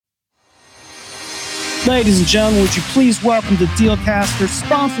Ladies and gentlemen, would you please welcome the Dealcaster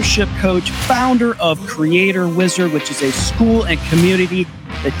sponsorship coach, founder of Creator Wizard, which is a school and community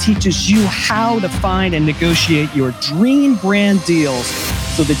that teaches you how to find and negotiate your dream brand deals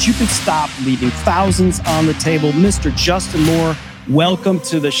so that you can stop leaving thousands on the table. Mr. Justin Moore, welcome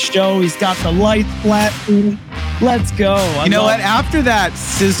to the show. He's got the lights flat. Let's go. You know what? After that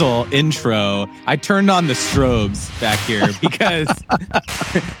sizzle intro, I turned on the strobes back here because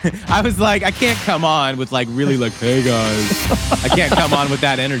I was like, I can't come on with like really like, hey guys. I can't come on with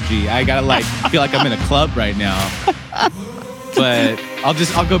that energy. I gotta like feel like I'm in a club right now. But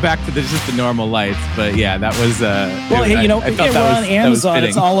I'll go back to just the normal lights. But yeah, that was well, hey, we're on Amazon.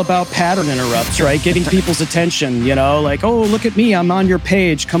 It's all about pattern interrupts, right? Getting people's attention, like, oh, look at me, I'm on your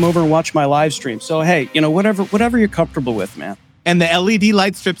page. Come over and watch my live stream. So hey, whatever you're comfortable with, man. And the LED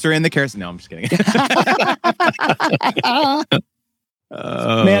light strips are in the kerosene. No, I'm just kidding.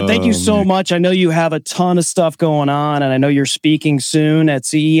 Man, thank you so much. I know you have a ton of stuff going on, and I know you're speaking soon at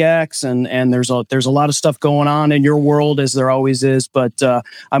CEX, and there's a lot of stuff going on in your world, as there always is. But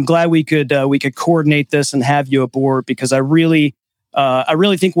I'm glad we could coordinate this and have you aboard, because I really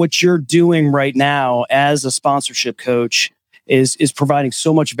think what you're doing right now as a sponsorship coach is providing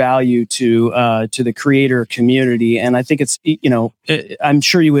so much value to the creator community, and I think it's I'm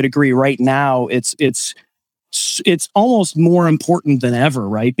sure you would agree. Right now, it's almost more important than ever,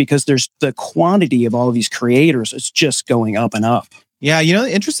 right? Because there's the quantity of all of these creators. It's just going up and up. Yeah,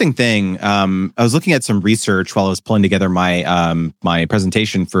 the interesting thing, I was looking at some research while I was pulling together my my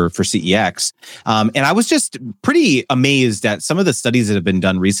presentation for CEX, and I was just pretty amazed at some of the studies that have been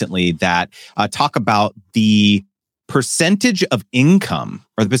done recently that talk about the percentage of income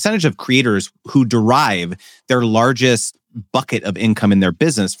or the percentage of creators who derive their largest bucket of income in their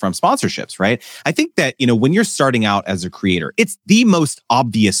business from sponsorships, right? I think that, when you're starting out as a creator, it's the most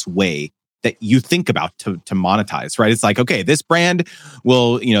obvious way that you think about to monetize, right? It's like, okay, this brand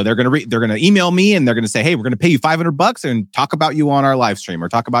will, they're going to email me and they're going to say, hey, we're going to pay you $500 and talk about you on our live stream or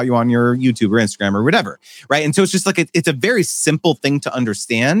talk about you on your YouTube or Instagram or whatever, right? And so it's just like, it's a very simple thing to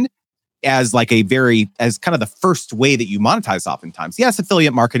understand as kind of the first way that you monetize oftentimes. Yes,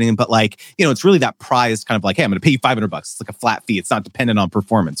 affiliate marketing, but it's really that prize kind of like, hey, I'm going to pay you $500. It's like a flat fee. It's not dependent on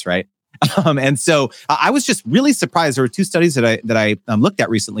performance, right? And so I was just really surprised. There were two studies that I looked at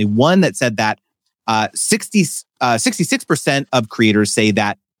recently. One that said that 66% of creators say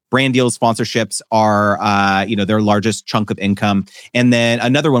that brand deals, sponsorships are, their largest chunk of income. And then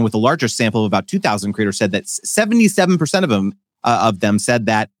another one with a larger sample of about 2,000 creators said that 77% of them said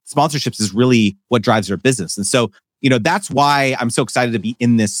that sponsorships is really what drives their business. And so, that's why I'm so excited to be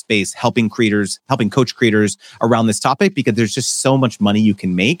in this space, helping coach creators around this topic, because there's just so much money you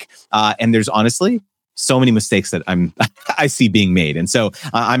can make. And there's honestly so many mistakes that I see being made. And so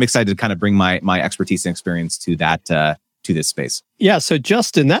I'm excited to kind of bring my expertise and experience to that, to this space. Yeah. So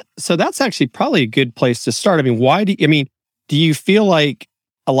Justin, that's actually probably a good place to start. I mean, do you feel like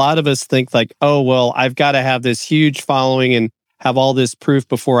a lot of us think like, oh, well, I've got to have this huge following and have all this proof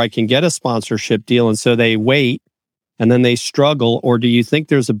before I can get a sponsorship deal, and so they wait and then they struggle? Or do you think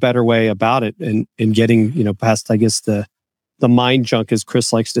there's a better way about it in getting past, I guess, the mind junk, as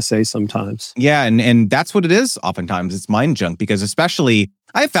Chris likes to say sometimes? Yeah, and that's what it is. Oftentimes it's mind junk, because especially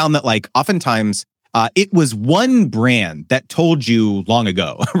I found that oftentimes it was one brand that told you long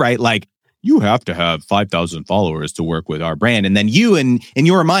ago, right? Like, you have to have 5,000 followers to work with our brand. And then you, in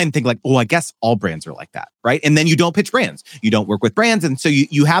your mind, think like, oh, I guess all brands are like that, right? And then you don't pitch brands. You don't work with brands. And so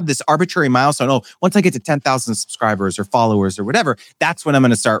you have this arbitrary milestone. Oh, once I get to 10,000 subscribers or followers or whatever, that's when I'm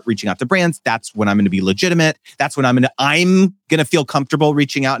going to start reaching out to brands. That's when I'm going to be legitimate. That's when I'm going to feel comfortable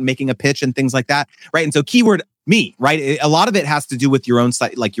reaching out and making a pitch and things like that, right? And so keyword me, right? A lot of it has to do with your own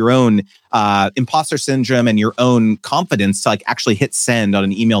site, like your own imposter syndrome and your own confidence to actually hit send on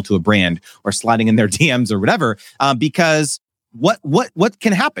an email to a brand or sliding in their DMs or whatever. Because what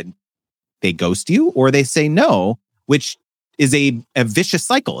can happen? They ghost you or they say no, which is a vicious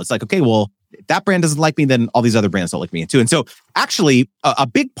cycle. It's like, okay, well, if that brand doesn't like me, then all these other brands don't like me too. And so actually a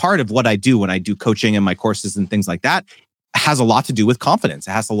big part of what I do when I do coaching and my courses and things like that has a lot to do with confidence.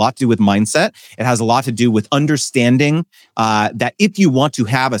 It has a lot to do with mindset. It has a lot to do with understanding that if you want to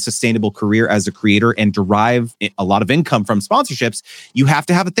have a sustainable career as a creator and derive a lot of income from sponsorships, you have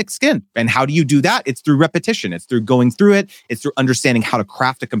to have a thick skin. And how do you do that? It's through repetition. It's through going through it. It's through understanding how to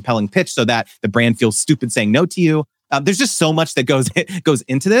craft a compelling pitch so that the brand feels stupid saying no to you. There's just so much that goes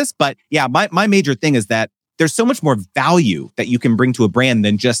into this. But yeah, my major thing is that there's so much more value that you can bring to a brand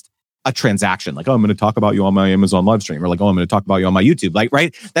than just a transaction. Like, oh, I'm going to talk about you on my Amazon live stream, or like, oh, I'm going to talk about you on my YouTube. Like,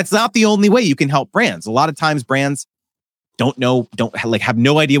 right? That's not the only way you can help brands. A lot of times brands don't have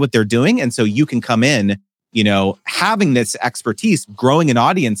no idea what they're doing. And so you can come in, having this expertise, growing an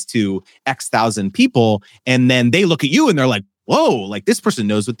audience to X thousand people. And then they look at you and they're like, whoa, like this person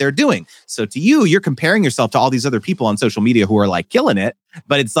knows what they're doing. So to you, you're comparing yourself to all these other people on social media who are like killing it.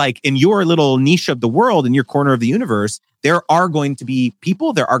 But it's like in your little niche of the world, in your corner of the universe, there are going to be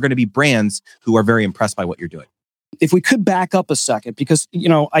people, there are going to be brands who are very impressed by what you're doing. If we could back up a second, because,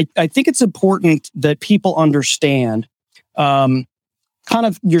 I think it's important that people understand kind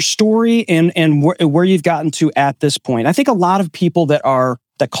of your story and where you've gotten to at this point. I think a lot of people that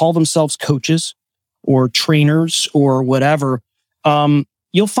call themselves coaches or trainers or whatever,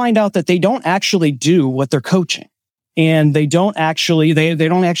 you'll find out that they don't actually do what they're coaching. And they don't actually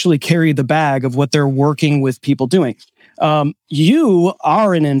carry the bag of what they're working with people doing. You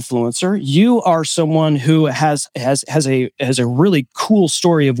are an influencer. You are someone who has a really cool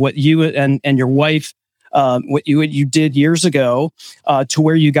story of what you and your wife, what you did years ago, to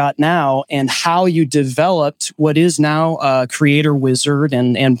where you got now, and how you developed what is now Creator Wizard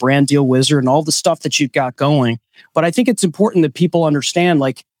and Brand Deal Wizard and all the stuff that you've got going. But I think it's important that people understand,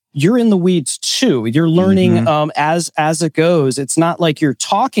 like, you're in the weeds too. You're learning as it goes. It's not like you're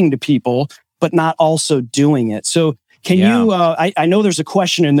talking to people, but not also doing it. So can you, I know there's a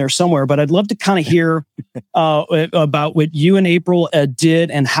question in there somewhere, but I'd love to kind of hear about what you and April did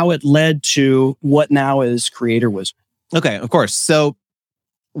and how it led to what now is Creator Wizard. Okay, of course. So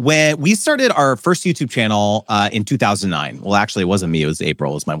when we started our first YouTube channel in 2009, well, actually, it wasn't me. It was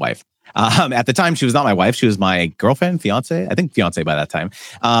April. It was my wife. At the time, she was not my wife. She was my girlfriend, fiance. I think fiance by that time.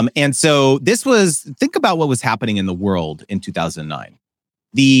 And so think about what was happening in the world in 2009.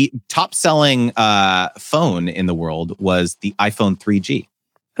 The top selling phone in the world was the iPhone 3G.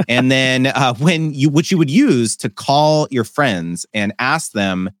 And then what you would use to call your friends and ask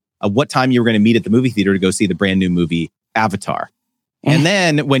them what time you were going to meet at the movie theater to go see the brand new movie Avatar. And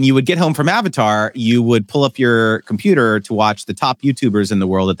then when you would get home from Avatar, you would pull up your computer to watch the top YouTubers in the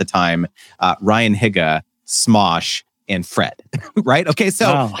world at the time, Ryan Higa, Smosh, and Fred, right? Okay,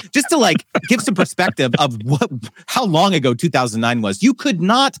 so just to give some perspective of how long ago 2009 was, you could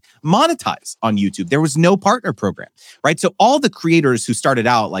not monetize on YouTube. There was no partner program, right? So all the creators who started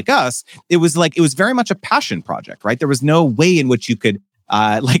out like us, it was very much a passion project, right? There was no way in which you could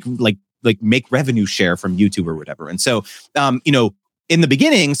make revenue share from YouTube or whatever. And so, in the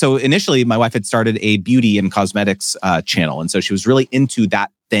beginning, so initially my wife had started a beauty and cosmetics channel. And so she was really into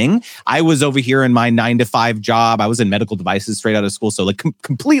that thing. I was over here in my 9-to-5 job. I was in medical devices straight out of school. So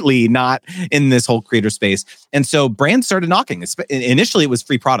completely not in this whole creator space. And so brands started knocking. Initially, it was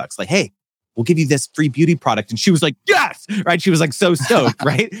free products. Like, hey, we'll give you this free beauty product. And she was like, yes, right? She was like so stoked,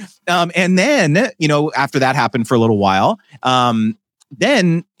 right? And then, after that happened for a little while,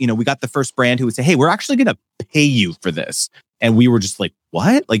 then, we got the first brand who would say, hey, we're actually going to pay you for this. And we were just like,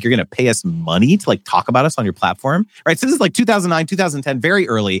 what? Like, you're going to pay us money to talk about us on your platform? Right. So this is 2009, 2010, very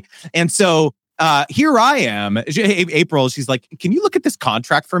early. And so here I am, April, she's like, can you look at this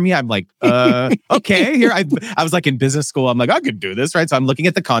contract for me? I'm like, okay. Here I was in business school. I'm like, I could do this. Right. So I'm looking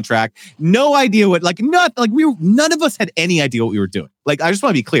at the contract. No idea what, none of us had any idea what we were doing. I just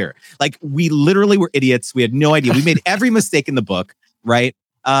want to be clear. We literally were idiots. We had no idea. We made every mistake in the book. Right.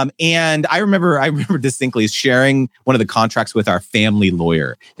 And I remember distinctly sharing one of the contracts with our family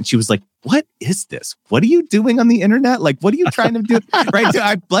lawyer. And she was like, what is this? What are you doing on the internet? What are you trying to do? Right. So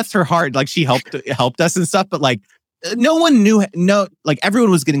I bless her heart. She helped us and stuff. But no one knew,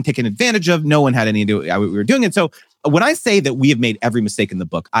 everyone was getting taken advantage of. No one had any idea what we were doing. And so when I say that we have made every mistake in the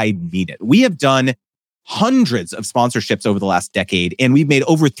book, I mean it. We have done hundreds of sponsorships over the last decade, and we've made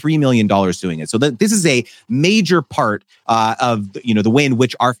over $3 million doing it. So this is a major part of the way in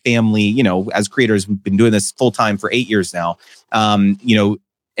which our family, as creators, we've been doing this full time for 8 years now.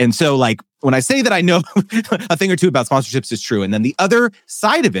 And so when I say that I know a thing or two about sponsorships, is true. And then the other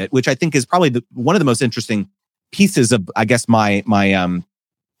side of it, which I think is probably one of the most interesting pieces of, I guess, my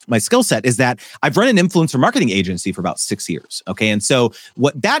skill set, is that I've run an influencer marketing agency for about 6 years. Okay. And so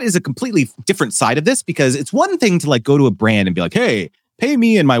that is a completely different side of this, because it's one thing to go to a brand and be like, hey, pay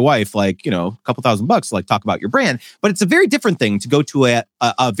me and my wife a couple $1,000 to talk about your brand. But it's a very different thing to go to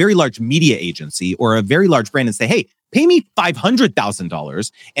a very large media agency or a very large brand and say, hey, pay me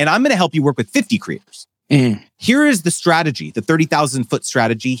 $500,000 and I'm going to help you work with 50 creators. Here is the strategy, the 30,000 foot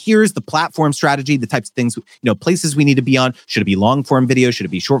strategy. Here's the platform strategy, the types of things, places we need to be on. Should it be long form video? Should it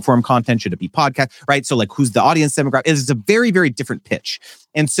be short form content? Should it be podcast? Right. So who's the audience demographic? It's a very, very different pitch.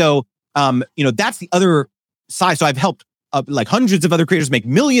 And so, that's the other side. So I've helped hundreds of other creators make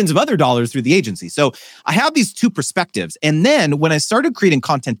millions of other dollars through the agency. So I have these two perspectives. And then when I started creating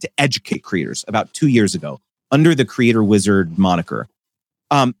content to educate creators about 2 years ago, under the Creator Wizard moniker.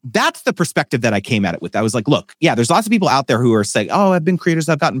 That's the perspective that I came at it with. I was like, look, yeah, there's lots of people out there who are saying, oh, I've been creators,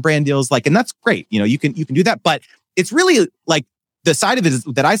 I've gotten brand deals, like, and that's great. You know, you can do that, but it's really like the side of it is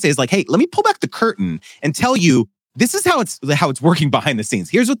that I say is like, hey, let me pull back the curtain and tell you, this is how it's working behind the scenes.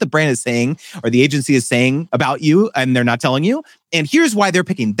 Here's what the brand is saying, or the agency is saying about you, and they're not telling you. And here's why they're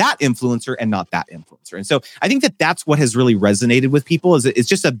picking that influencer and not that influencer. And so I think that that's what has really resonated with people. Is it's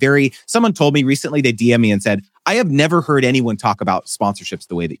just someone told me recently, they DM me and said, I have never heard anyone talk about sponsorships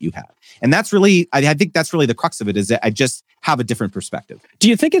the way that you have. And that's really, I think that's really the crux of it, is that I just have a different perspective. Do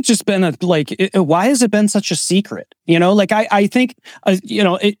you think it's just been why has it been such a secret? You know, like I think,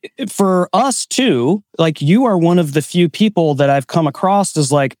 for us too, like you are one of the few people that I've come across as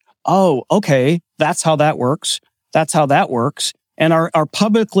like, oh, okay, that's how that works. That's how that works. And are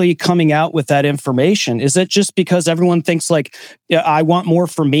publicly coming out with that information. Is it just because everyone thinks like, yeah, I want more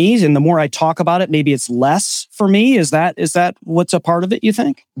for me, and the more I talk about it, maybe it's less for me? Is that what's a part of it, you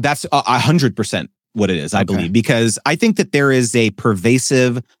think? That's 100% what it is, I believe, because I think that there is a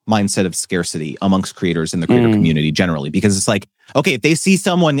pervasive mindset of scarcity amongst creators in the creator community generally, because it's like, okay, if they see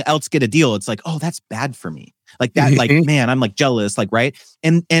someone else get a deal, it's like, oh, that's bad for me. Like that, like, man, I'm like jealous, like, right?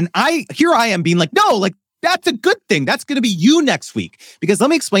 And I am being like, no, like, that's a good thing. That's going to be you next week. Because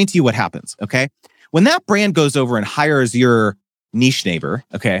let me explain to you what happens, okay? When that brand goes over and hires your niche neighbor,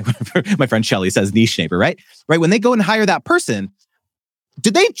 okay? My friend Shelly says niche neighbor, right? Right, when they go and hire that person,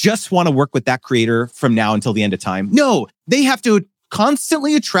 do they just want to work with that creator from now until the end of time? No, they have to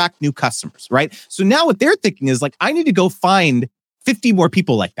constantly attract new customers, right? So now what they're thinking is like, I need to go find 50 more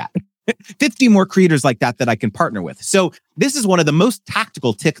people like that. 50 more creators like that I can partner with. So this is one of the most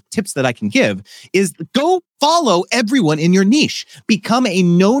tactical tips that I can give is go follow everyone in your niche. Become a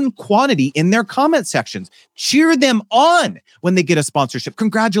known quantity in their comment sections. Cheer them on when they get a sponsorship.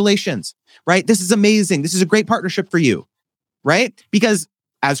 Congratulations, right? This is amazing. This is a great partnership for you, right? Because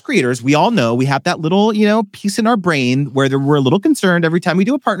as creators, we all know we have that little, piece in our brain where we're a little concerned every time we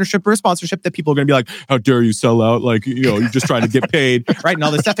do a partnership or a sponsorship that people are going to be like, how dare you sell out? Like, you're just trying to get paid, right? And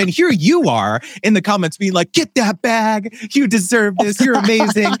all this stuff. And here you are in the comments being like, get that bag. You deserve this. You're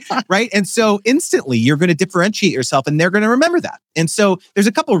amazing, right? And so instantly you're going to differentiate yourself and they're going to remember that. And so there's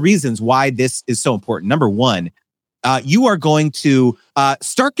a couple of reasons why this is so important. Number one, you are going to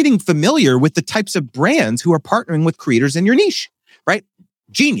start getting familiar with the types of brands who are partnering with creators in your niche, right?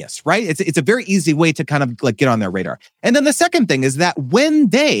 Genius, right? It's a very easy way to kind of like get on their radar. And then the second thing is that when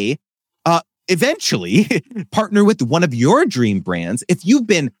they eventually partner with one of your dream brands, if you've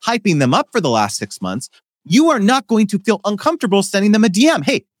been hyping them up for the last 6 months, you are not going to feel uncomfortable sending them a DM.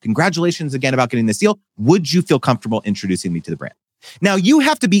 Hey, congratulations again about getting this deal. Would you feel comfortable introducing me to the brand? Now you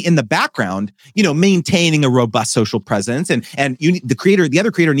have to be in the background, maintaining a robust social presence, and the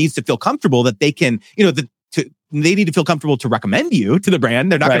other creator needs to feel comfortable that they can, they need to feel comfortable to recommend you to the brand.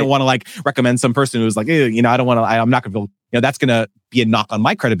 They're not going to want to like recommend some person who's like, I don't want to, I'm not going to feel, that's going to be a knock on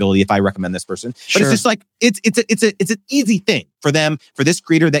my credibility if I recommend this person. But it's just like, it's an easy thing for them, for this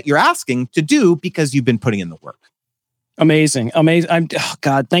creator that you're asking to do because you've been putting in the work. Amazing.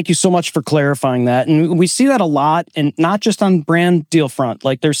 God, thank you so much for clarifying that. And we see that a lot, and not just on brand deal front.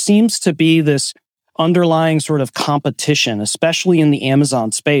 Like there seems to be this underlying sort of competition, especially in the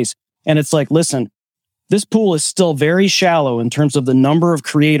Amazon space. And it's like, listen, this pool is still very shallow in terms of the number of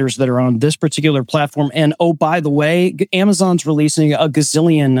creators that are on this particular platform. And oh, by the way, Amazon's releasing a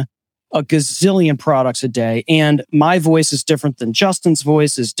gazillion products a day. And my voice is different than Justin's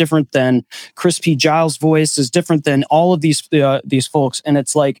voice, is different than Chris P. Giles' voice, is different than all of these folks. And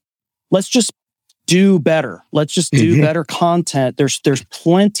it's like, let's just do better. Let's just do better content. There's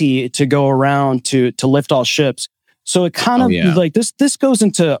plenty to go around to lift all ships. So it kind of like this goes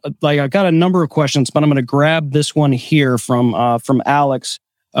into like, I've got a number of questions, but I'm going to grab this one here from Alex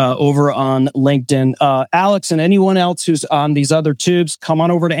over on LinkedIn. Alex and anyone else who's on these other tubes, come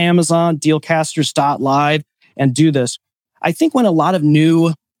on over to Amazon, dealcasters.live, and do this. I think when a lot of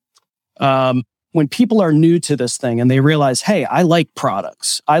when people are new to this thing and they realize, hey, I like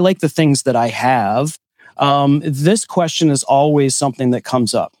products, I like the things that I have, this question is always something that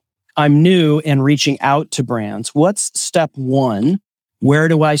comes up. I'm new and reaching out to brands. What's step one? Where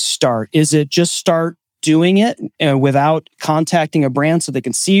do I start? Is it just start doing it without contacting a brand so they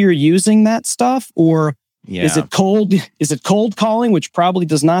can see you're using that stuff? Or is it cold calling, which probably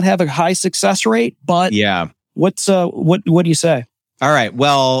does not have a high success rate? But what do you say? All right.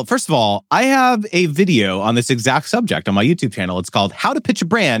 Well, first of all, I have a video on this exact subject on my YouTube channel. It's called How to Pitch a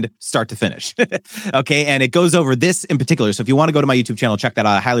Brand Start to Finish. Okay. And it goes over this in particular. So if you want to go to my YouTube channel, check that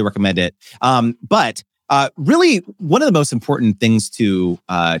out. I highly recommend it. But really one of the most important things to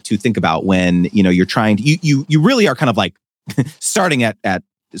think about when you're trying to you really are kind of like starting at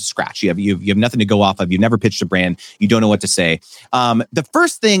scratch. You have nothing to go off of. You've never pitched a brand. You don't know what to say. The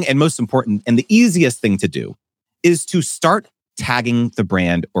first thing and most important and the easiest thing to do is to start tagging the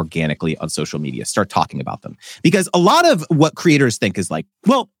brand organically on social media. Start talking about them, because a lot of what creators think is like,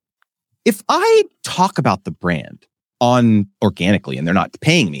 well, if I talk about the brand on organically and they're not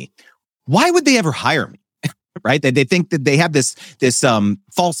paying me, why would they ever hire me? Right? They think that they have this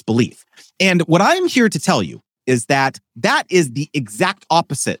false belief. And what I'm here to tell you is that is the exact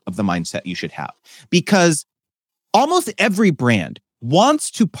opposite of the mindset you should have, because almost every brand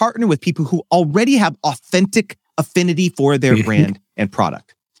wants to partner with people who already have authentic affinity for their brand and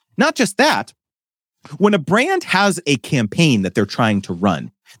product. Not just that, when a brand has a campaign that they're trying to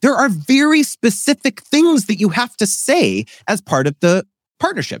run, there are very specific things that you have to say as part of the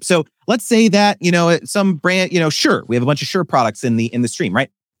partnership. So let's say that, some brand, Shure, we have a bunch of Shure products in the stream,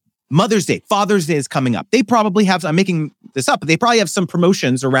 right? Mother's Day, Father's Day is coming up. They probably have, I'm making this up, but they probably have some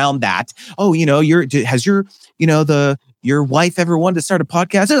promotions around that. Oh, has your wife ever wanted to start a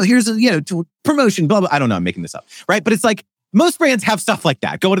podcast? Oh, here's a, promotion, blah, blah. I don't know. I'm making this up, right? But it's like most brands have stuff like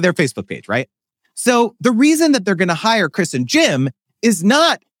that. Go to their Facebook page, right? So the reason that they're going to hire Chris and Jim is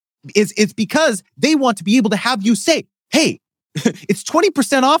it's because they want to be able to have you say, hey, it's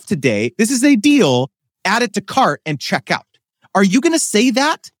 20% off today. This is a deal. Add it to cart and check out. Are you going to say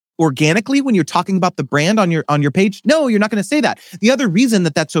that organically when you're talking about the brand on your page? No, you're not going to say that. The other reason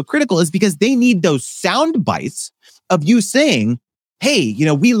that that's so critical is because they need those sound bites of you saying, hey,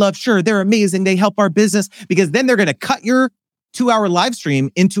 we love Shure. They're amazing. They help our business, because then they're going to cut your 2-hour live stream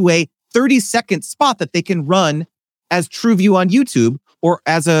into a 30-second spot that they can run as TrueView on YouTube or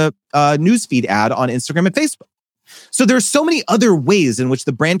as a newsfeed ad on Instagram and Facebook. So there's so many other ways in which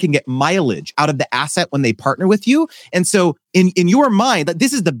the brand can get mileage out of the asset when they partner with you. And so in your mind,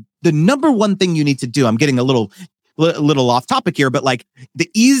 this is the number one thing you need to do. I'm getting a little off topic here, but like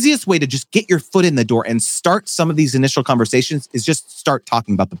the easiest way to just get your foot in the door and start some of these initial conversations is just start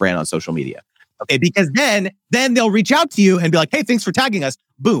talking about the brand on social media. Okay, because then they'll reach out to you and be like, hey, thanks for tagging us.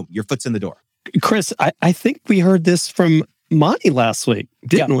 Boom, your foot's in the door. Chris, I think we heard this from Monty last week,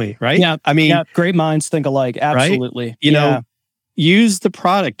 didn't we? Right? Yeah. I mean, great minds think alike. Absolutely. Right? Use the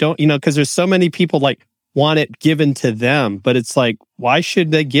product. Don't, because there's so many people like want it given to them, but it's like, why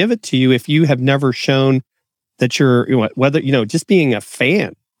should they give it to you if you have never shown that you're, whether, just being a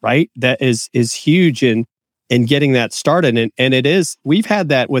fan, right? That is huge in getting that started. And it is, we've had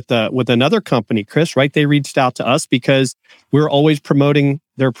that with another company, Chris, right? They reached out to us because we're always promoting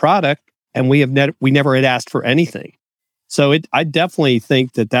their product and we never had asked for anything. So I definitely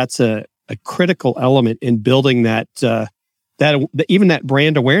think that that's a critical element in building that even that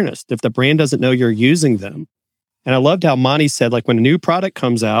brand awareness. If the brand doesn't know you're using them, and I loved how Monty said, like when a new product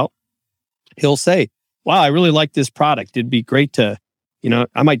comes out, he'll say, "Wow, I really like this product. It'd be great to,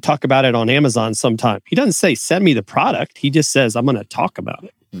 I might talk about it on Amazon sometime." He doesn't say send me the product. He just says I'm going to talk about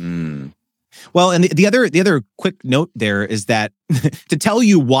it. Mm. Well, and the other quick note there is that to tell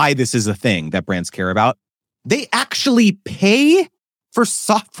you why this is a thing that brands care about, they actually pay for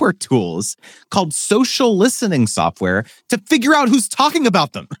software tools called social listening software to figure out who's talking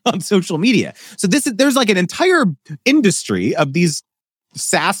about them on social media. So there's like an entire industry of these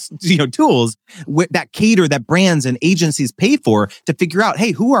SaaS tools that cater, that brands and agencies pay for to figure out,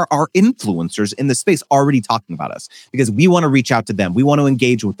 hey, who are our influencers in the space already talking about us? Because we want to reach out to them. We want to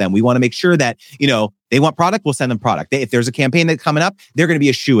engage with them. We want to make sure that, they want product, we'll send them product. If there's a campaign that's coming up, they're going to be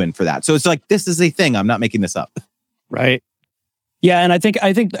a shoo-in for that. So it's like, this is a thing. I'm not making this up. Right. Yeah, and I think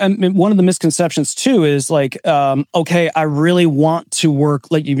one of the misconceptions too is like, okay, I really want to work.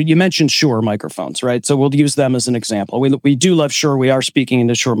 Like you mentioned Shure microphones, right? So we'll use them as an example. We do love Shure. We are speaking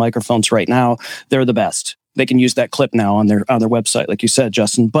into Shure microphones right now. They're the best. They can use that clip now on their website, like you said,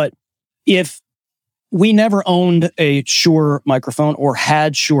 Justin. But if we never owned a Shure microphone or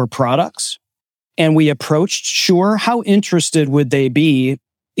had Shure products, and we approached Shure, how interested would they be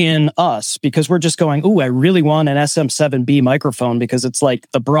in us? Because we're just going, I really want an SM7B microphone because it's like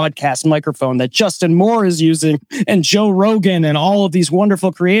the broadcast microphone that Justin Moore is using and Joe Rogan and all of these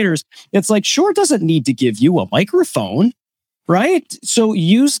wonderful creators. It's like, Shure doesn't need to give you a microphone, right? So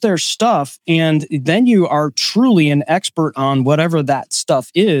use their stuff and then you are truly an expert on whatever that stuff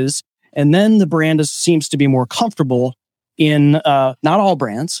is. And then the brand seems to be more comfortable in, not all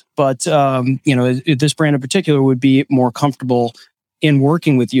brands, but, this brand in particular would be more comfortable in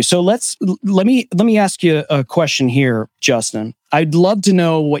working with you. So let me ask you a question here, Justin. I'd love to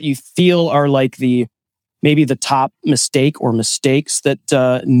know what you feel are like maybe the top mistake or mistakes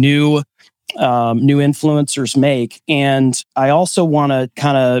that new new influencers make. And I also want to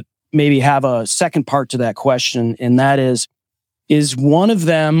kind of maybe have a second part to that question, and that is one of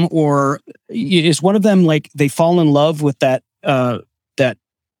them like they fall in love with that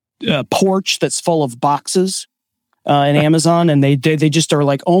porch that's full of boxes in Amazon, and they just are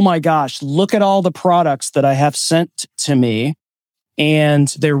like, oh my gosh, look at all the products that I have sent to me, and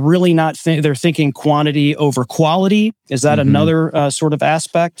they're really not they're thinking quantity over quality. Is that another sort of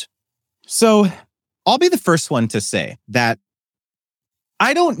aspect? So I'll be the first one to say that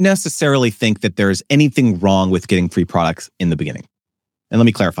I don't necessarily think that there's anything wrong with getting free products in the beginning. And let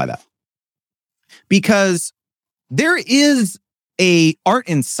me clarify that. Because there is a art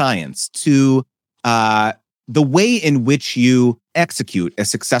and science to the way in which you execute a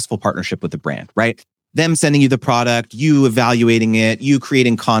successful partnership with a brand, right? Them sending you the product, you evaluating it, you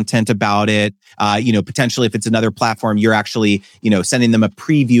creating content about it. Potentially if it's another platform, you're actually, sending them a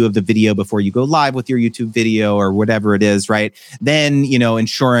preview of the video before you go live with your YouTube video or whatever it is, right? Then,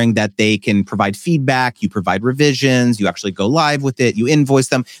 ensuring that they can provide feedback, you provide revisions, you actually go live with it, you invoice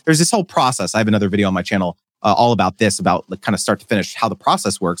them. There's this whole process. I have another video on my channel all about this, about like kind of start to finish how the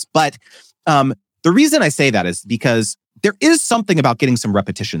process works. But the reason I say that is because there is something about getting some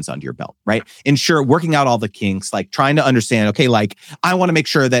repetitions under your belt, right? Ensure working out all the kinks, like trying to understand, okay, like I want to make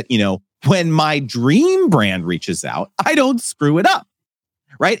sure that, when my dream brand reaches out, I don't screw it up,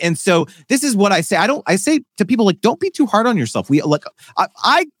 right? And so this is what I say. I say to people, like, don't be too hard on yourself.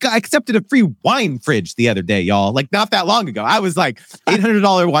 I accepted a free wine fridge the other day, y'all, like not that long ago. I was like,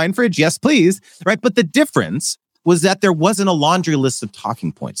 $800 wine fridge. Yes, please. Right. But the difference was that there wasn't a laundry list of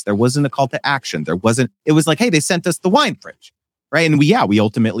talking points. There wasn't a call to action. It was like, hey, they sent us the wine fridge, right? And we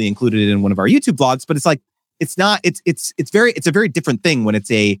ultimately included it in one of our YouTube vlogs, but it's like, it's a very different thing when it's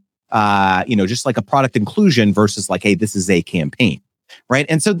a, just like a product inclusion versus like, hey, this is a campaign, right?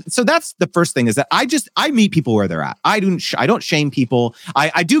 And so that's the first thing is that I meet people where they're at. I don't shame people.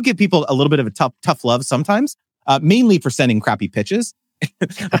 I do give people a little bit of a tough love sometimes, mainly for sending crappy pitches,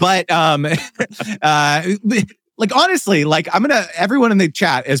 but, like, honestly, like everyone in the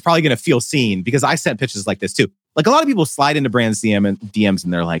chat is probably going to feel seen because I sent pitches like this too. Like a lot of people slide into brands DMs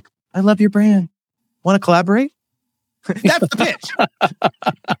and they're like, I love your brand. Want to collaborate? That's the pitch.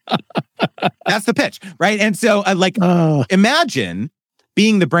 That's the pitch. Right. And so imagine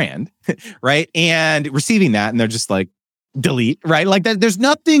being the brand, right. And receiving that and they're just like, delete, right. Like that. There's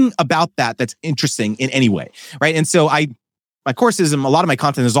nothing about that that's interesting in any way. Right. And so my courses and a lot of my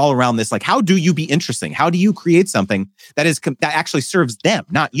content is all around this. Like, how do you be interesting? How do you create something that actually serves them,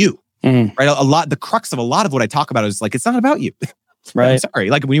 not you? Right. The crux of a lot of what I talk about is like, it's not about you. Right. I'm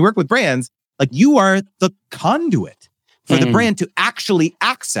sorry. Like when you work with brands, like you are the conduit for the brand to actually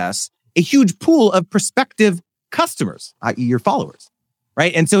access a huge pool of prospective customers, i.e. your followers.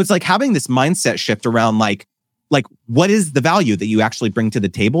 Right. And so it's like having this mindset shift around like what is the value that you actually bring to the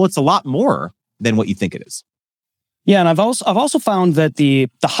table? It's a lot more than what you think it is. Yeah, and I've also found that the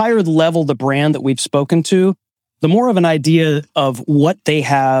higher level the brand that we've spoken to, the more of an idea of what they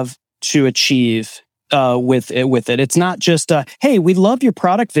have to achieve with it. It's not just hey, we love your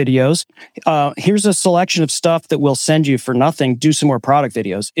product videos. Here's a selection of stuff that we'll send you for nothing. Do some more product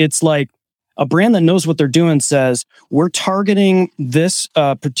videos. It's like a brand that knows what they're doing says, we're targeting this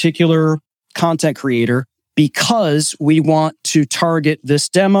particular content creator because we want to target this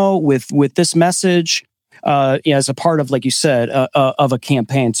demo with this message. As a part of, like you said, of a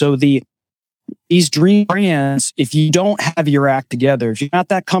campaign. So these dream brands, if you don't have your act together, if you're not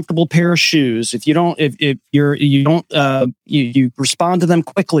that comfortable pair of shoes, if you don't, you respond to them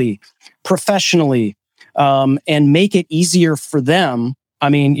quickly, professionally, and make it easier for them. I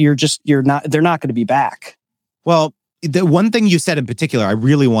mean, they're not going to be back. Well, the one thing you said in particular, I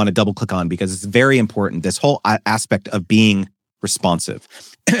really want to double click on because it's very important. This whole aspect of being responsive.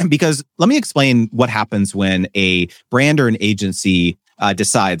 Because let me explain what happens when a brand or an agency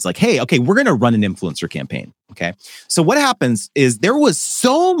decides like, hey, okay, we're going to run an influencer campaign. Okay. So what happens is there was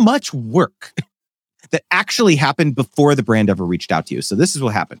so much work that actually happened before the brand ever reached out to you. So this is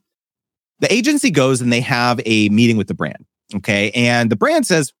what happened. The agency goes and they have a meeting with the brand. Okay. And the brand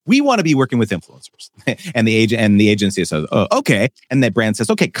says, we want to be working with influencers. and the agency says, oh, okay. And the brand says,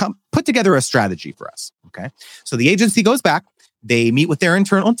 okay, come put together a strategy for us. Okay. So the agency goes back. They meet with their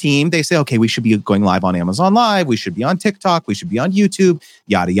internal team. They say, okay, we should be going live on Amazon Live. We should be on TikTok. We should be on YouTube,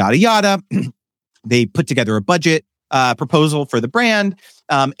 yada, yada, yada. They put together a budget proposal for the brand.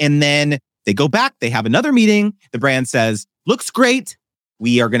 And then they go back. They have another meeting. The brand says, looks great.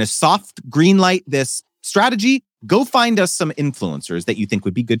 We are going to soft green light this strategy. Go find us some influencers that you think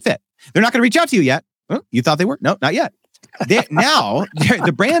would be good fit. They're not going to reach out to you yet. Oh, you thought they were? No, not yet. Now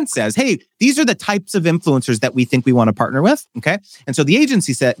the brand says, hey, these are the types of influencers that we think we want to partner with. Okay. And so the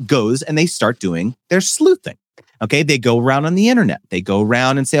agency goes and they start doing their sleuthing. Okay. They go around on the internet. They go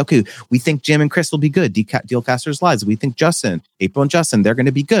around and say, okay, we think Jim and Chris will be good. Dealcasters Lives. We think April and Justin, they're going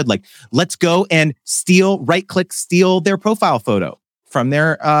to be good. Like, let's go and right-click, steal their profile photo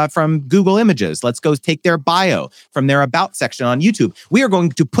from Google Images. Let's go take their bio from their about section on YouTube. We are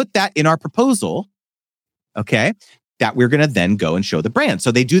going to put that in our proposal. Okay. That we're going to then go and show the brand.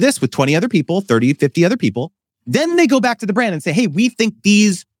 So they do this with 20 other people, 30, 50 other people. Then they go back to the brand and say, hey, we think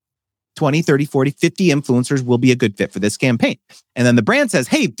these 20, 30, 40, 50 influencers will be a good fit for this campaign. And then the brand says,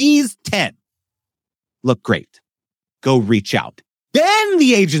 hey, these 10 look great. Go reach out. Then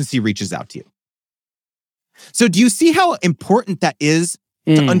the agency reaches out to you. So do you see how important that is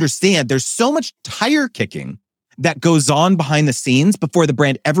to understand? There's so much tire kicking that goes on behind the scenes before the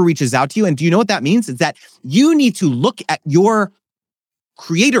brand ever reaches out to you. And do you know what that means? Is that you need to look at your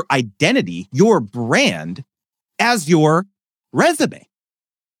creator identity, your brand, as your resume.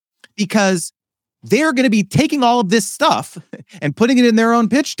 Because they're going to be taking all of this stuff and putting it in their own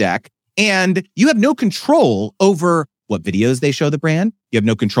pitch deck. And you have no control over what videos they show the brand. You have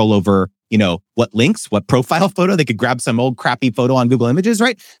no control over, what links, what profile photo. They could grab some old crappy photo on Google Images,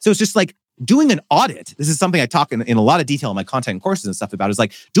 right? So it's just like doing an audit. This is something I talk in a lot of detail in my content and courses and stuff about, is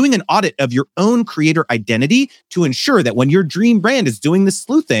like doing an audit of your own creator identity to ensure that when your dream brand is doing this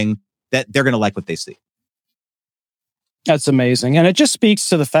sleuthing, that they're going to like what they see. That's amazing. And it just speaks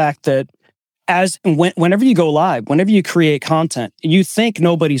to the fact that whenever you go live, whenever you create content, you think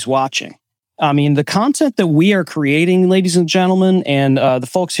nobody's watching. I mean, the content that we are creating, ladies and gentlemen, and the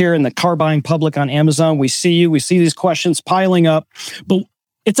folks here in the car buying public on Amazon, we see these questions piling up, but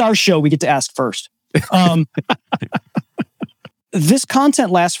it's our show. We get to ask first. This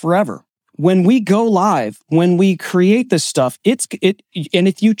content lasts forever. When we go live, when we create this stuff, and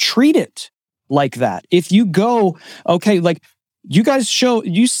if you treat it like that, if you go, okay, like you guys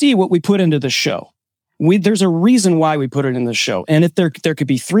you see what we put into the show. There's a reason why we put it in the show. And if there could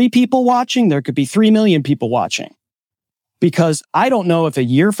be 3 people watching, there could be 3 million people watching. Because I don't know if a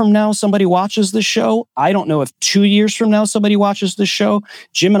year from now somebody watches the show. I don't know if 2 years from now somebody watches the show.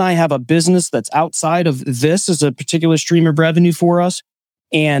 Jim and I have a business that's outside of this as a particular stream of revenue for us.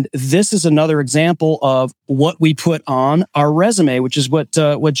 And this is another example of what we put on our resume, which is what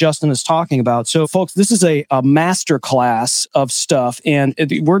Justin is talking about. So, folks, this is a master class of stuff. And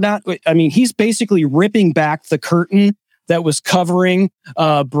he's basically ripping back the curtain that was covering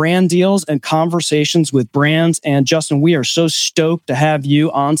brand deals and conversations with brands. And Justin, we are so stoked to have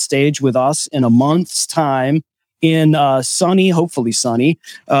you on stage with us in a month's time in hopefully sunny,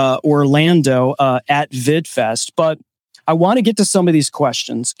 Orlando at VidFest. But I want to get to some of these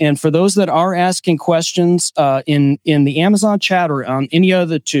questions. And for those that are asking questions in the Amazon chat or on any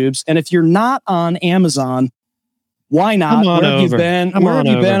other tubes, and if you're not on Amazon, why not? Where have you been? Where have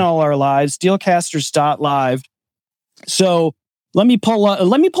you been all our lives? Dealcasters.live. So let me pull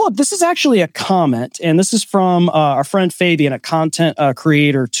up. This is actually a comment, and this is from our friend Fabian at Content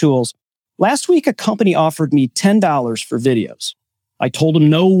Creator Tools. Last week, a company offered me $10 for videos. I told them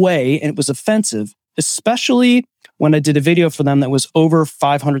no way, and it was offensive, especially when I did a video for them that was over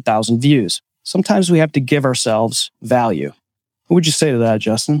 500,000 views. Sometimes we have to give ourselves value. What would you say to that,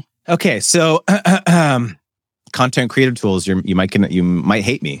 Justin? Okay, so Content Creator Tools, you might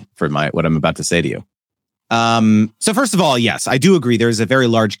hate me for what I'm about to say to you. So first of all, yes, I do agree. There's a very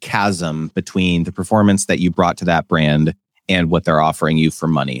large chasm between the performance that you brought to that brand and what they're offering you for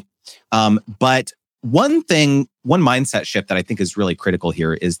money. But one mindset shift that I think is really critical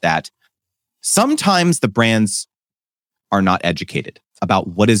here is that sometimes the brands are not educated about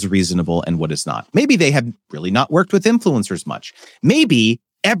what is reasonable and what is not. Maybe they have really not worked with influencers much. Maybe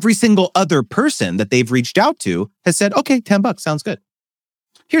every single other person that they've reached out to has said, okay, $10 sounds good.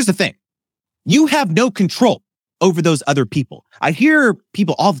 Here's the thing. You have no control over those other people. I hear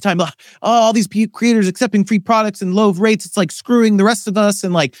people all the time, all these creators accepting free products and low rates. It's like screwing the rest of us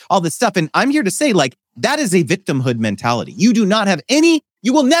and like all this stuff. And I'm here to say, like, that is a victimhood mentality. You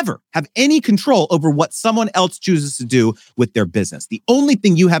will never have any control over what someone else chooses to do with their business. The only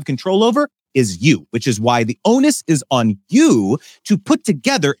thing you have control over is you, which is why the onus is on you to put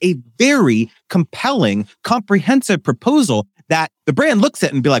together a very compelling, comprehensive proposal that the brand looks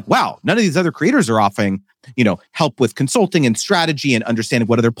at and be like, wow, none of these other creators are offering, help with consulting and strategy and understanding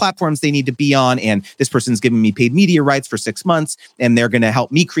what other platforms they need to be on. And this person's giving me paid media rights for 6 months, and they're going to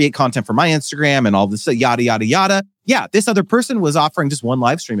help me create content for my Instagram and all this yada, yada, yada. Yeah, this other person was offering just one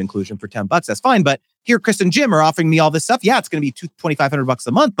live stream inclusion for $10. That's fine. But here, Chris and Jim are offering me all this stuff. Yeah, it's going to be $2,500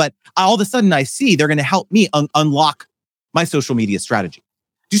 a month. But all of a sudden I see they're going to help me unlock my social media strategy.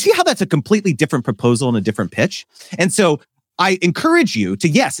 Do you see how that's a completely different proposal and a different pitch? And so I encourage you to,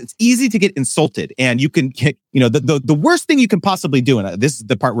 yes, it's easy to get insulted, and you can get, the worst thing you can possibly do, and this is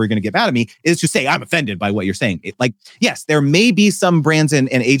the part where you're going to get mad at me, is to say, I'm offended by what you're saying. Yes, there may be some brands and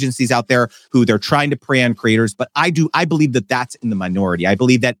agencies out there who they're trying to prey on creators, but I believe that that's in the minority. I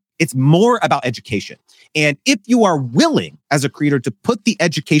believe that it's more about education. And if you are willing as a creator to put the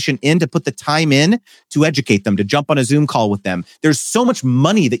education in, to put the time in to educate them, to jump on a Zoom call with them, there's so much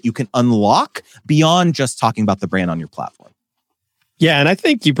money that you can unlock beyond just talking about the brand on your platform. Yeah, and I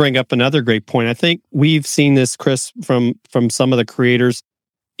think you bring up another great point. I think we've seen this, Chris, from some of the creators,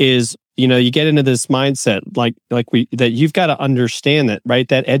 is you get into this mindset that you've got to understand that, right?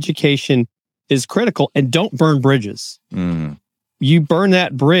 That education is critical, and don't burn bridges. Mm. You burn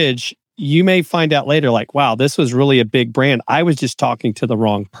that bridge, you may find out later, like, wow, this was really a big brand. I was just talking to the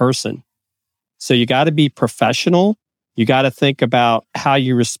wrong person. So you got to be professional. You got to think about how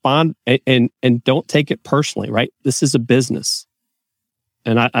you respond, and don't take it personally, right? This is a business.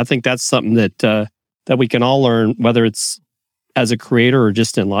 And I think that's something that we can all learn, whether it's as a creator or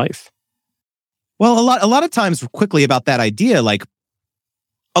just in life. Well, a lot of times, quickly about that idea, like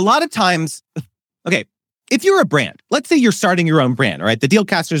a lot of times, okay, if you're a brand, let's say you're starting your own brand, all right? The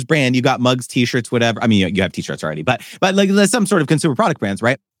Dealcasters brand, you got mugs, t-shirts, whatever. I mean, you have t-shirts already, but like there's some sort of consumer product brands,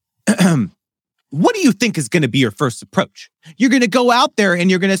 right? What do you think is going to be your first approach? You're going to go out there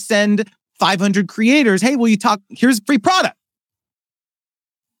and you're going to send 500 creators. Hey, will you talk? Here's a free product.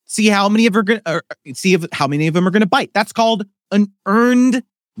 See how many of them are going to bite. That's called an earned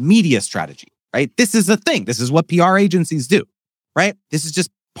media strategy, right? This is a thing. This is what PR agencies do, right? This is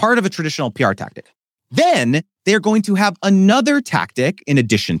just part of a traditional PR tactic. Then they're going to have another tactic in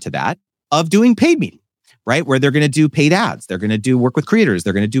addition to that of doing paid media, right? Where they're going to do paid ads. They're going to do work with creators.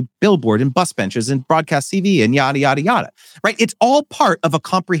 They're going to do billboard and bus benches and broadcast TV and yada, yada, yada, right? It's all part of a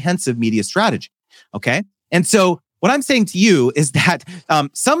comprehensive media strategy, okay? And so what I'm saying to you is that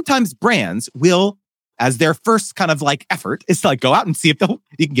sometimes brands will, as their first kind of like effort, is to like go out and see if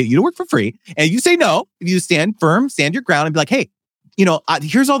they can get you to work for free. And you say no, if you stand firm, stand your ground and be like, hey,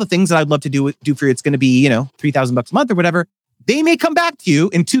 here's all the things that I'd love to do for you. It's going to be, $3,000 a month or whatever. They may come back to you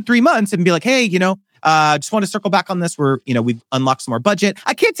in 2-3 months and be like, hey, just want to circle back on this. We've unlocked some more budget.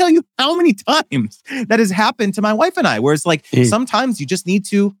 I can't tell you how many times that has happened to my wife and I, where it's like, sometimes you just need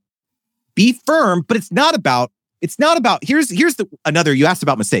to be firm, but it's not about, here's another, you asked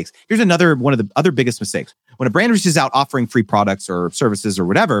about mistakes. Here's another one of the other biggest mistakes. When a brand reaches out offering free products or services or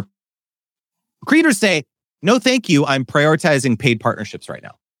whatever, creators say, no, thank you. I'm prioritizing paid partnerships right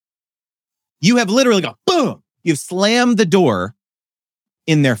now. You have literally gone, boom, you've slammed the door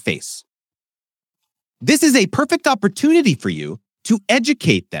in their face. This is a perfect opportunity for you to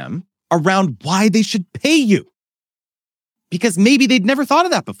educate them around why they should pay you. Because maybe they'd never thought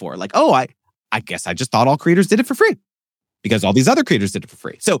of that before. Like, oh, I guess I just thought all creators did it for free because all these other creators did it for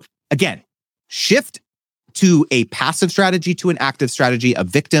free. So again, shift to a passive strategy, to an active strategy, a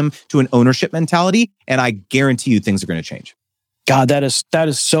victim to an ownership mentality, and I guarantee you things are going to change. God, that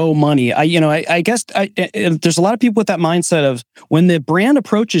is so money. I guess there's a lot of people with that mindset of when the brand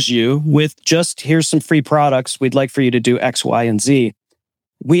approaches you with just here's some free products, we'd like for you to do X, Y, and Z.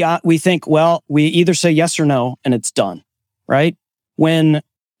 We think, well, we either say yes or no, and it's done, right? When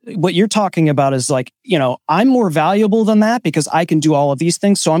what you're talking about is like, I'm more valuable than that because I can do all of these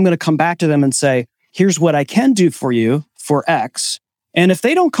things. So I'm going to come back to them and say, here's what I can do for you for X. And if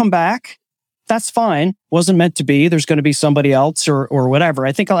they don't come back, that's fine. Wasn't meant to be. There's going to be somebody else or whatever.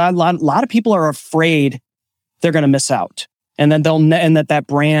 I think a lot of people are afraid they're going to miss out, and then that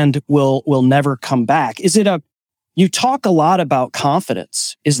brand will never come back. You talk a lot about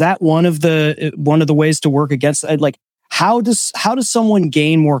confidence. Is that one of the ways to work against it? Like, how does someone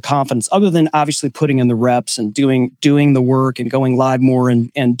gain more confidence other than obviously putting in the reps and doing the work and going live more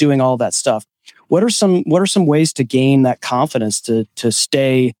and doing all that stuff? What are some ways to gain that confidence to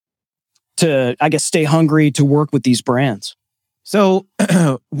stay hungry to work with these brands? So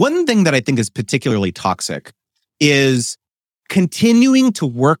one thing that I think is particularly toxic is continuing to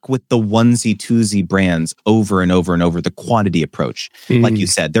work with the onesie twosie brands over and over and over, the quantity approach. Like you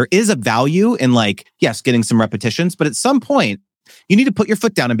said, there is a value in yes, getting some repetitions, but at some point you need to put your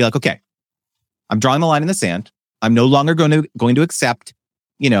foot down and be like, okay, I'm drawing the line in the sand. I'm no longer going to accept,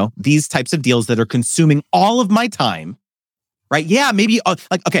 these types of deals that are consuming all of my time. Right? Yeah, maybe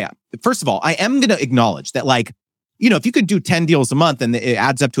okay. First of all, I am going to acknowledge that if you could do 10 deals a month and it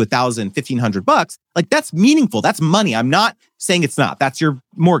adds up to $1,000, $1,500, that's meaningful. That's money. I'm not saying it's not. That's your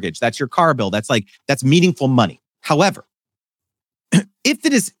mortgage. That's your car bill. That's meaningful money. However, if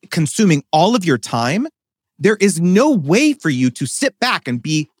it is consuming all of your time, there is no way for you to sit back and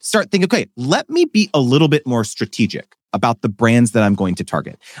start thinking, okay, let me be a little bit more strategic about the brands that I'm going to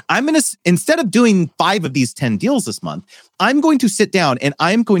target. I'm going to, instead of doing 5 of these 10 deals this month, I'm going to sit down and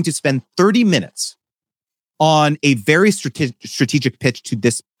I'm going to spend 30 minutes on a very strategic pitch to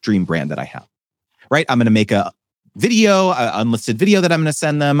this dream brand that I have, right? I'm going to make a video, an unlisted video that I'm going to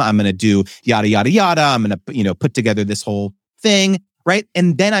send them. I'm going to do yada, yada, yada. I'm going to, put together this whole thing, right?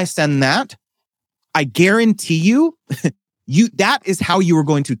 And then I send that. I guarantee you, that is how you are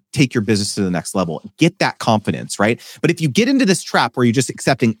going to take your business to the next level. Get that confidence, right? But if you get into this trap where you're just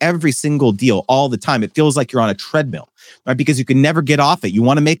accepting every single deal all the time, it feels like you're on a treadmill, right? Because you can never get off it. You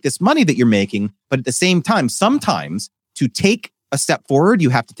want to make this money that you're making, but at the same time, sometimes to take a step forward,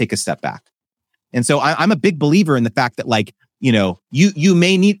 you have to take a step back. And so I'm a big believer in the fact that you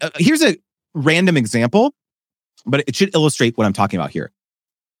may need, here's a random example, but it should illustrate what I'm talking about here.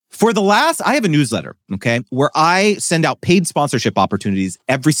 I have a newsletter, okay, where I send out paid sponsorship opportunities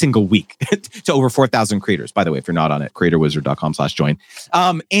every single week to over 4,000 creators. By the way, if you're not on it, creatorwizard.com/join.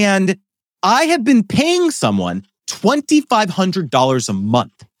 And I have been paying someone $2,500 a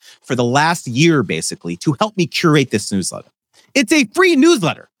month for the last year, basically, to help me curate this newsletter. It's a free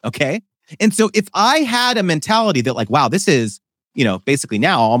newsletter, okay? And so if I had a mentality that wow, this is, basically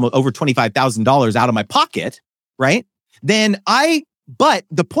now almost over $25,000 out of my pocket, right? But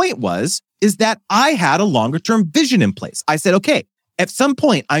the point is that I had a longer term vision in place. I said, okay, at some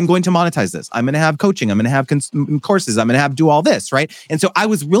point, I'm going to monetize this. I'm going to have coaching. I'm going to have courses. I'm going to have do all this, right? And so I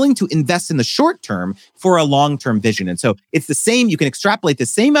was willing to invest in the short term for a long-term vision. And so it's the same, you can extrapolate the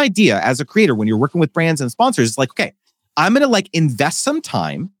same idea as a creator when you're working with brands and sponsors. It's okay, I'm going to invest some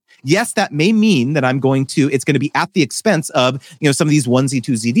time. Yes, that may mean that it's going to be at the expense of, some of these onesie,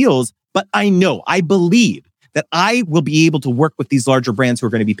 twosie deals, but I believe that I will be able to work with these larger brands who are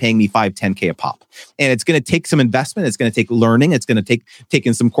going to be paying me $5,000, $10,000 a pop. And it's going to take some investment. It's going to take learning. It's going to take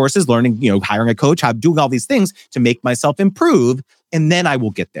taking some courses, learning, hiring a coach, doing all these things to make myself improve. And then I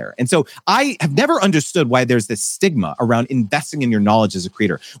will get there. And so I have never understood why there's this stigma around investing in your knowledge as a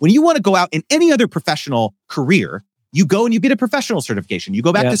creator. When you want to go out in any other professional career, you go and you get a professional certification. You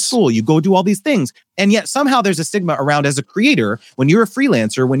go back to school. You go do all these things. And yet somehow there's a stigma around as a creator, when you're a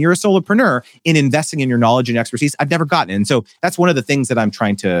freelancer, when you're a solopreneur, in investing in your knowledge and expertise. I've never gotten it. And so that's one of the things that I'm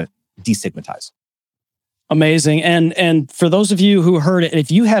trying to destigmatize. Amazing. And for those of you who heard it,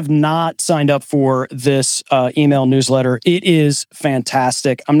 if you have not signed up for this email newsletter, it is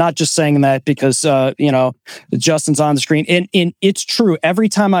fantastic. I'm not just saying that because, Justin's on the screen. And it's true. Every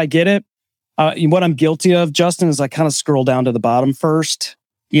time I get it, what I'm guilty of, Justin, is I kind of scroll down to the bottom first,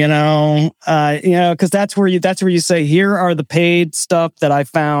 because that's where you say, here are the paid stuff that I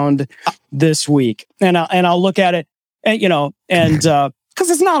found this week, and I'll look at it, and because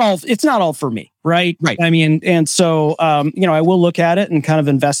it's not all for me, right? Right. I mean, and so I will look at it and kind of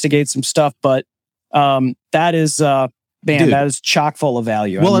investigate some stuff, but that is that is chock full of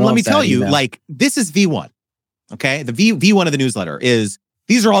value. Well, and let me tell you, this is V1, okay? The V1 of the newsletter is.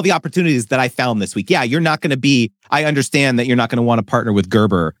 These are all the opportunities that I found this week. Yeah, you're not going to be, I understand that you're not going to want to partner with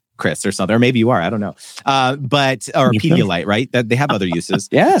Gerber, Chris, or something, or maybe you are, I don't know. Or Pedialyte, right? That they have other uses.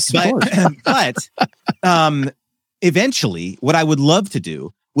 Yes, of course. But eventually, what I would love to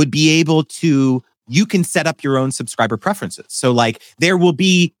do would be able to, you can set up your own subscriber preferences. So there will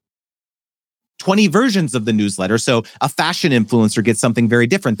be 20 versions of the newsletter. So a fashion influencer gets something very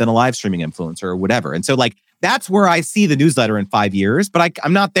different than a live streaming influencer or whatever. And so that's where I see the newsletter in 5 years, but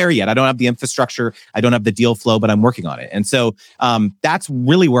I'm not there yet. I don't have the infrastructure. I don't have the deal flow, but I'm working on it. And so that's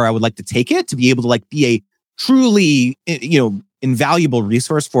really where I would like to take it, to be able to be a truly, invaluable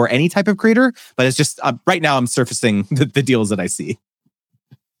resource for any type of creator. But it's just right now I'm surfacing the deals that I see.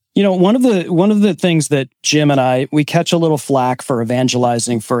 One of the things that Jim and we catch a little flack for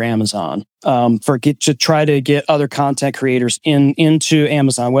evangelizing for Amazon, to try to get other content creators into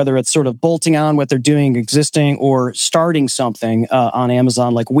Amazon, whether it's sort of bolting on what they're doing existing or starting something on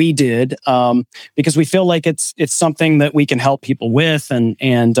Amazon like we did, because we feel like it's something that we can help people with, and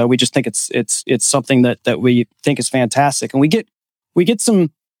we just think it's something that we think is fantastic, and we get some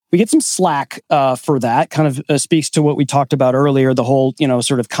slack for that. Kind of speaks to what we talked about earlier, the whole,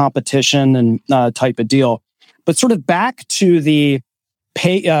 sort of competition and type of deal. But sort of back to the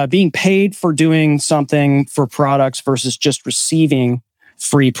being paid for doing something for products versus just receiving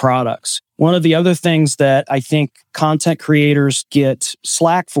free products. One of the other things that I think content creators get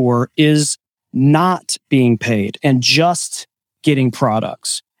slack for is not being paid and just getting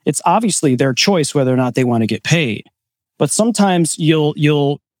products. It's obviously their choice whether or not they want to get paid. But sometimes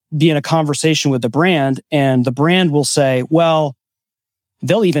you'll be in a conversation with the brand, and the brand will say, well,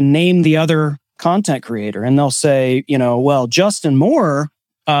 they'll even name the other content creator and they'll say, well, Justin Moore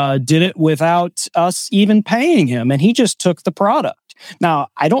did it without us even paying him, and he just took the product. Now,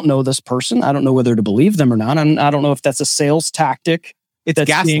 I don't know this person. I don't know whether to believe them or not. I don't know if that's a sales tactic. It's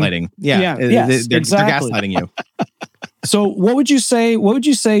gaslighting. Yes, they're exactly. gaslighting you. So what would you say? What would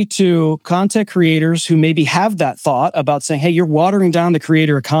you say to content creators who maybe have that thought about saying, hey, you're watering down the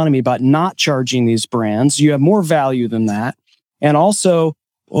creator economy about not charging these brands. You have more value than that. And also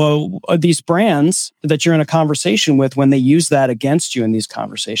these brands that you're in a conversation with, when they use that against you in these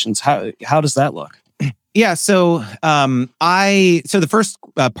conversations, how does that look? Yeah. So the first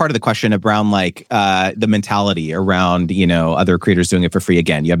part of the question around like the mentality around, other creators doing it for free.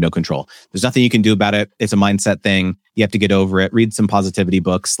 Again, you have no control. There's nothing you can do about it. It's a mindset thing. You have to get over it. Read some positivity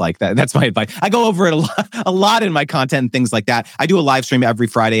books like that. That's my advice. I go over it a lot in my content and things like that. I do a live stream every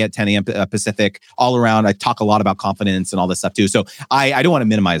Friday at 10 a.m. Pacific all around. I talk a lot about confidence and all this stuff too. So I don't want to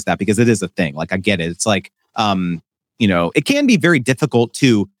minimize that because it is a thing. Like I get it. It's like, it can be very difficult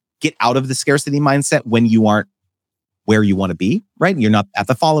to get out of the scarcity mindset when you aren't where you want to be, right? You're not at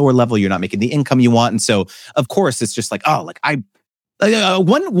the follower level. You're not making the income you want. And so, of course, it's just like, one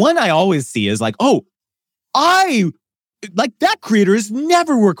I always see is like, that creator has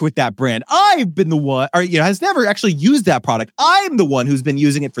never worked with that brand. I've been the one, or, has never actually used that product. I'm the one who's been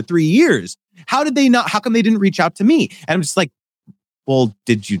using it for 3 years. How come they didn't reach out to me? And I'm just like, well,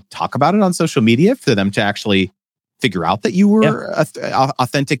 did you talk about it on social media for them to actually figure out that you were an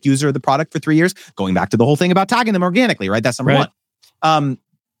authentic user of the product for 3 years? Going back to the whole thing about tagging them organically, right? That's number one.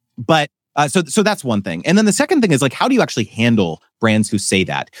 So that's one thing. And then the second thing is like, how do you actually handle brands who say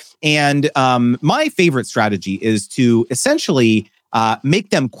that? And my favorite strategy is to essentially make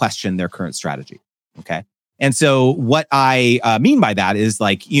them question their current strategy. Okay. And so what I mean by that is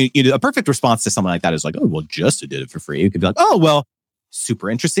like, a perfect response to someone like that is like, oh, well, Justin did it for free. You could be like, oh, well, super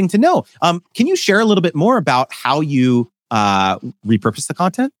interesting to know. Can you share a little bit more about how you repurpose the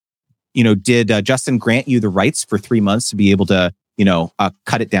content? Did Justin grant you the rights for 3 months to be able to,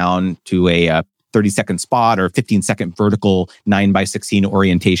 cut it down to a 30-second spot or 15-second vertical 9:16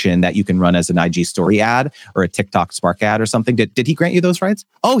 orientation that you can run as an IG story ad or a TikTok Spark ad or something? Did he grant you those rights?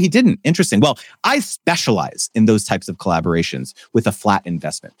 Oh, he didn't. Interesting. Well, I specialize in those types of collaborations with a flat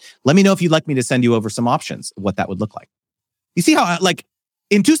investment. Let me know if you'd like me to send you over some options of what that would look like. You see how, like,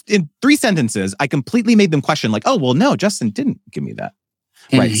 in 3 sentences, I completely made them question, like, oh, well, no, Justin didn't give me that.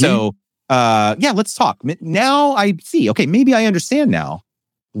 Mm-hmm. Right. So, let's talk. Now I see, okay, maybe I understand now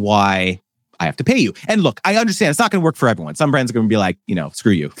why I have to pay you. And look, I understand it's not going to work for everyone. Some brands are going to be like,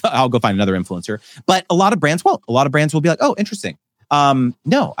 screw you. I'll go find another influencer. But a lot of brands won't. A lot of brands will be like, oh, interesting.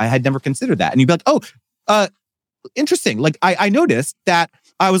 No, I had never considered that. And you'd be like, oh, interesting. Like, I noticed that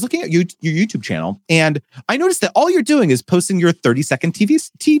I was looking at your YouTube channel, and I noticed that all you're doing is posting your 30-second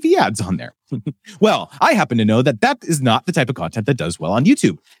TV ads on there. Well, I happen to know that is not the type of content that does well on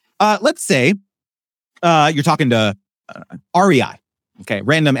YouTube. Let's say you're talking to REI, okay,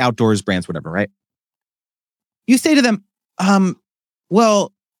 random outdoors brands, whatever, right? You say to them,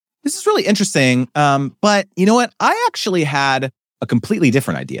 well, this is really interesting, but you know what? I actually had a completely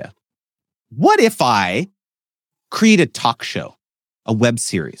different idea. What if I create a talk show, a web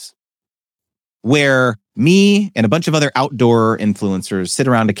series, where me and a bunch of other outdoor influencers sit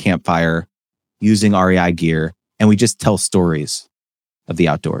around a campfire using REI gear, and we just tell stories of the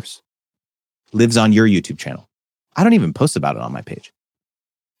outdoors. Lives on your YouTube channel. I don't even post about it on my page.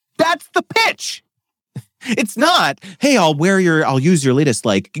 That's the pitch. It's not, hey, I'll use your latest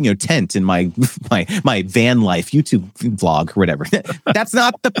tent in my van life YouTube vlog or whatever. That's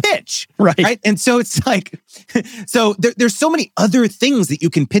not the pitch. Right. And so it's like, so there's so many other things that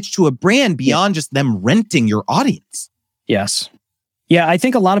you can pitch to a brand beyond just them renting your audience. Yes. Yeah, I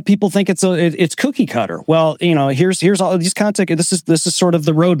think a lot of people think it's cookie cutter. Well, here's all these content. This is sort of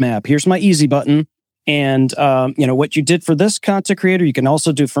the roadmap. Here's my easy button. And, what you did for this content creator, you can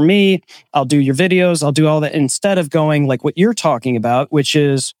also do for me. I'll do your videos. I'll do all that instead of going like what you're talking about, which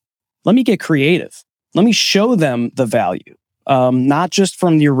is, let me get creative. Let me show them the value, not just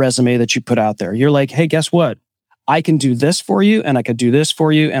from your resume that you put out there. You're like, hey, guess what? I can do this for you, and I could do this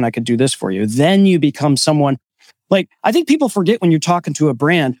for you, and I could do this for you. Then you become someone like, I think people forget when you're talking to a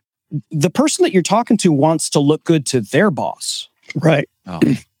brand, the person that you're talking to wants to look good to their boss. Right. Oh.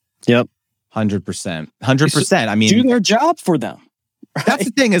 Yep. 100%. I mean, do their job for them. Right? That's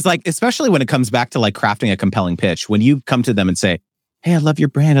the thing is like, especially when it comes back to like crafting a compelling pitch, when you come to them and say, hey, I love your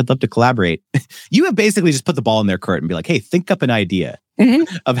brand, I'd love to collaborate. You have basically just put the ball in their court and be like, hey, think up an idea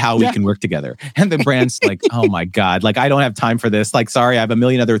of how we can work together. And the brand's like, oh my God, like I don't have time for this. Like, sorry, I have a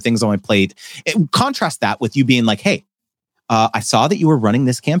million other things on my plate. Contrast that with you being like, hey, I saw that you were running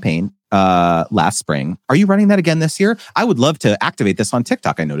this campaign last spring. Are you running that again this year? I would love to activate this on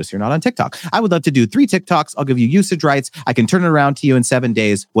TikTok. I notice you're not on TikTok. I would love to do 3 TikToks. I'll give you usage rights. I can turn it around to you in 7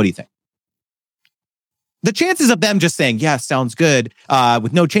 days. What do you think? The chances of them just saying, yeah, sounds good,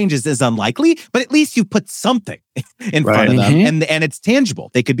 with no changes is unlikely, but at least you put something in front of them and it's tangible.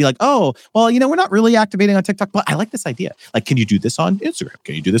 They could be like, oh, well, we're not really activating on TikTok, but I like this idea. Like, can you do this on Instagram?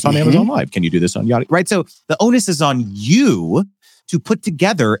 Can you do this on Amazon Live? Can you do this on Yachty? Right? So the onus is on you to put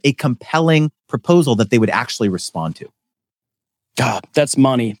together a compelling proposal that they would actually respond to. God, that's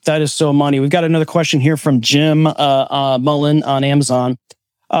money. That is so money. We've got another question here from Jim Mullen on Amazon.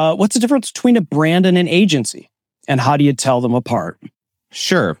 What's the difference between a brand and an agency? And how do you tell them apart?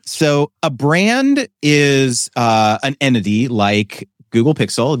 Sure. So a brand is an entity like Google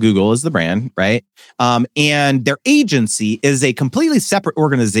Pixel. Google is the brand, right? And their agency is a completely separate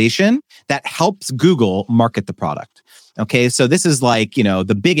organization that helps Google market the product. Okay, so this is like,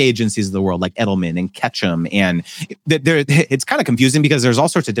 the big agencies of the world, like Edelman and Ketchum. And it's kind of confusing because there's all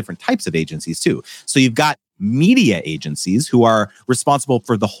sorts of different types of agencies too. So you've got media agencies who are responsible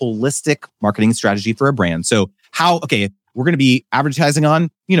for the holistic marketing strategy for a brand. So we're going to be advertising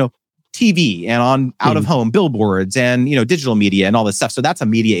on, TV and on out of home billboards and, digital media and all this stuff. So that's a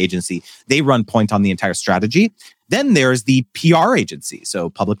media agency. They run point on the entire strategy. Then there's the PR agency. So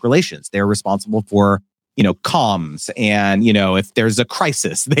public relations. They're responsible for comms and, if there's a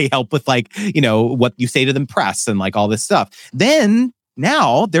crisis, they help with what you say to the press and all this stuff. Then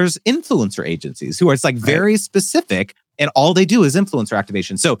now there's influencer agencies who are very specific and all they do is influencer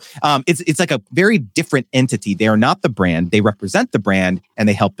activation. So it's like a very different entity. They are not the brand. They represent the brand and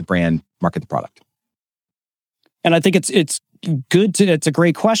they help the brand market the product. And I think it's good it's a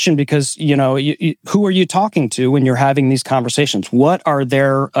great question because, who are you talking to when you're having these conversations? What are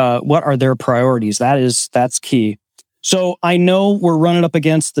their priorities? That's key. So I know we're running up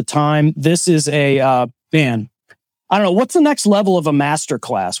against the time. This is a, I don't know. What's the next level of a master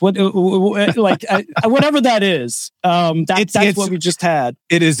class? Whatever that is. That's what we just had.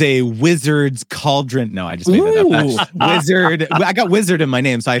 It is a wizard's cauldron. No, I just made that up. Wizard. I got wizard in my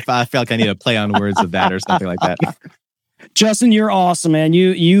name, so I feel like I need a play on words of that or something like that. Justin, you're awesome, man.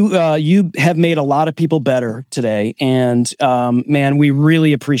 You have made a lot of people better today, and man, we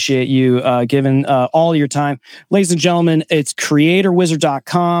really appreciate you giving all your time, ladies and gentlemen. It's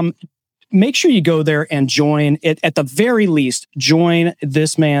creatorwizard.com. Make sure you go there and join it. At the very least, join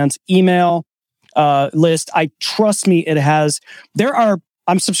this man's email list. Trust me,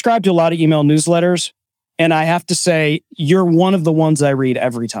 I'm subscribed to a lot of email newsletters, and I have to say, you're one of the ones I read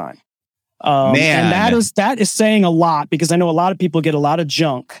every time. And that is saying a lot because I know a lot of people get a lot of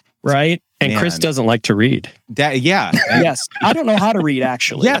junk, right? And Chris doesn't like to read. Yes. I don't know how to read,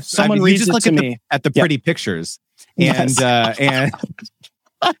 actually. Yes. Someone reads it to me. At the pretty pictures. And,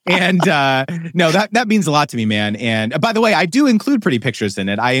 no, that means a lot to me, man. And by the way, I do include pretty pictures in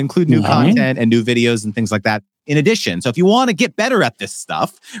it. I include new content and new videos and things like that in addition. So if you want to get better at this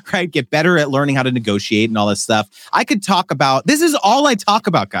stuff, right, get better at learning how to negotiate and all this stuff, I could talk about, this is all I talk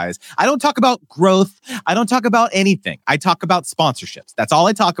about, guys. I don't talk about growth. I don't talk about anything. I talk about sponsorships. That's all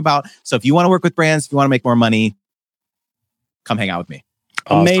I talk about. So if you want to work with brands, if you want to make more money, come hang out with me.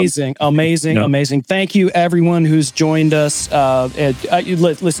 Awesome. Amazing. Thank you, everyone who's joined us.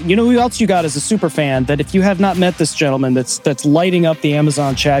 Listen, you know who else you got as a super fan that if you have not met this gentleman that's lighting up the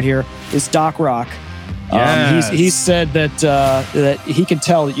Amazon chat here is Doc Rock. Yes. He said that he can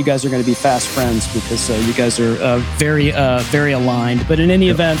tell that you guys are going to be fast friends because you guys are very aligned. But in any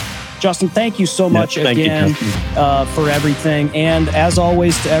event, Justin, thank you so much again for everything. And as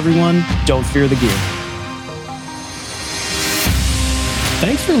always, to everyone, don't fear the gear.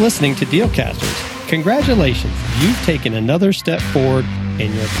 Thanks for listening to Dealcasters. Congratulations, you've taken another step forward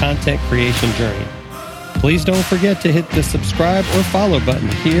in your content creation journey. Please don't forget to hit the subscribe or follow button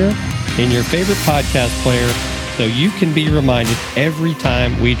here in your favorite podcast player so you can be reminded every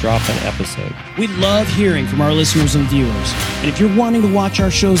time we drop an episode. We love hearing from our listeners and viewers. And if you're wanting to watch our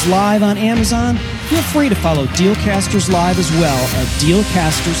shows live on Amazon, feel free to follow Dealcasters Live as well at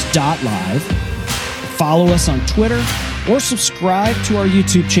dealcasters.live. Follow us on Twitter or subscribe to our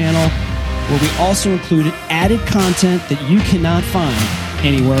YouTube channel, where we also included added content that you cannot find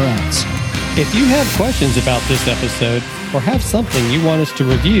anywhere else. If you have questions about this episode or have something you want us to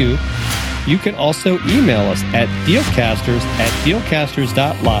review, you can also email us at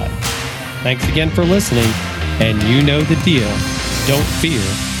dealcasters@dealcasters.live. Thanks again for listening, and you know the deal. Don't fear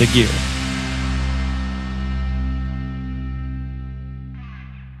the gear.